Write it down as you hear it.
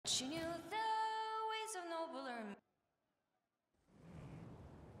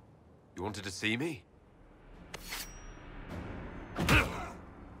You wanted to see me?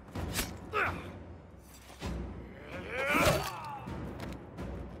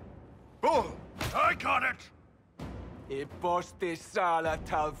 Oh, I got it! Iposti sala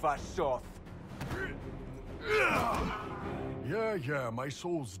Talvashoth. Yeah, my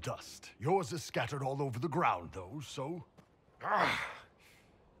soul's dust. Yours is scattered all over the ground, though, so...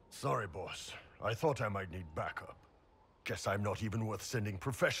 Sorry, boss. I thought I might need backup. Guess I'm not even worth sending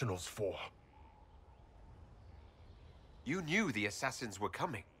professionals for. You knew the assassins were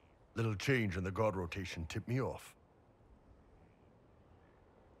coming. Little change in the guard rotation tipped me off.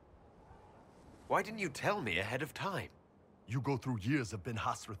 Why didn't you tell me ahead of time? You go through years of Ben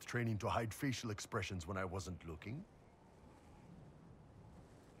Hasrath training to hide facial expressions when I wasn't looking.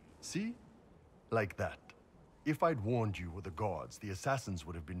 See? Like that. If I'd warned you or the guards, the assassins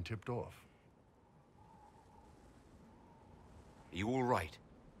would have been tipped off. Are you all right?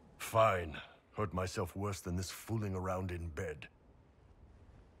 Fine. Hurt myself worse than this fooling around in bed.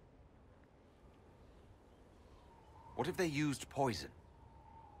 What if they used poison?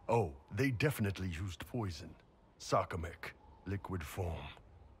 Oh, they definitely used poison. Sarcomec, liquid form.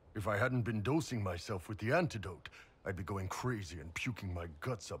 If I hadn't been dosing myself with the antidote, I'd be going crazy and puking my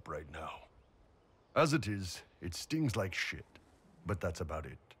guts up right now. As it is, it stings like shit, but that's about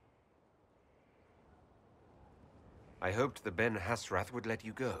it. I hoped the Ben Hasrath would let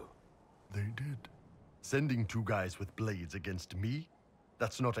you go. They did. Sending 2 guys with blades against me?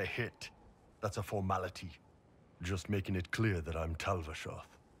 That's not a hit. That's a formality. Just making it clear that I'm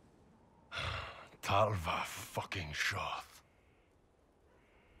Talvashoth. Talva fucking Shoth.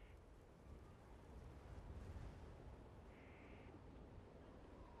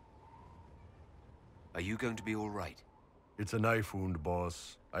 Are you going to be all right? It's a knife wound,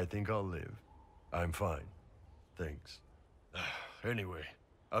 boss. I think I'll live. I'm fine. Thanks. Anyway,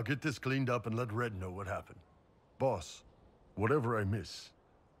 I'll get this cleaned up and let Red know what happened. Boss, whatever I miss,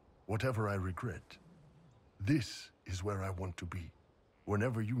 whatever I regret, this is where I want to be.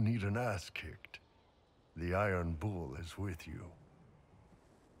 Whenever you need an ass kicked, the Iron Bull is with you.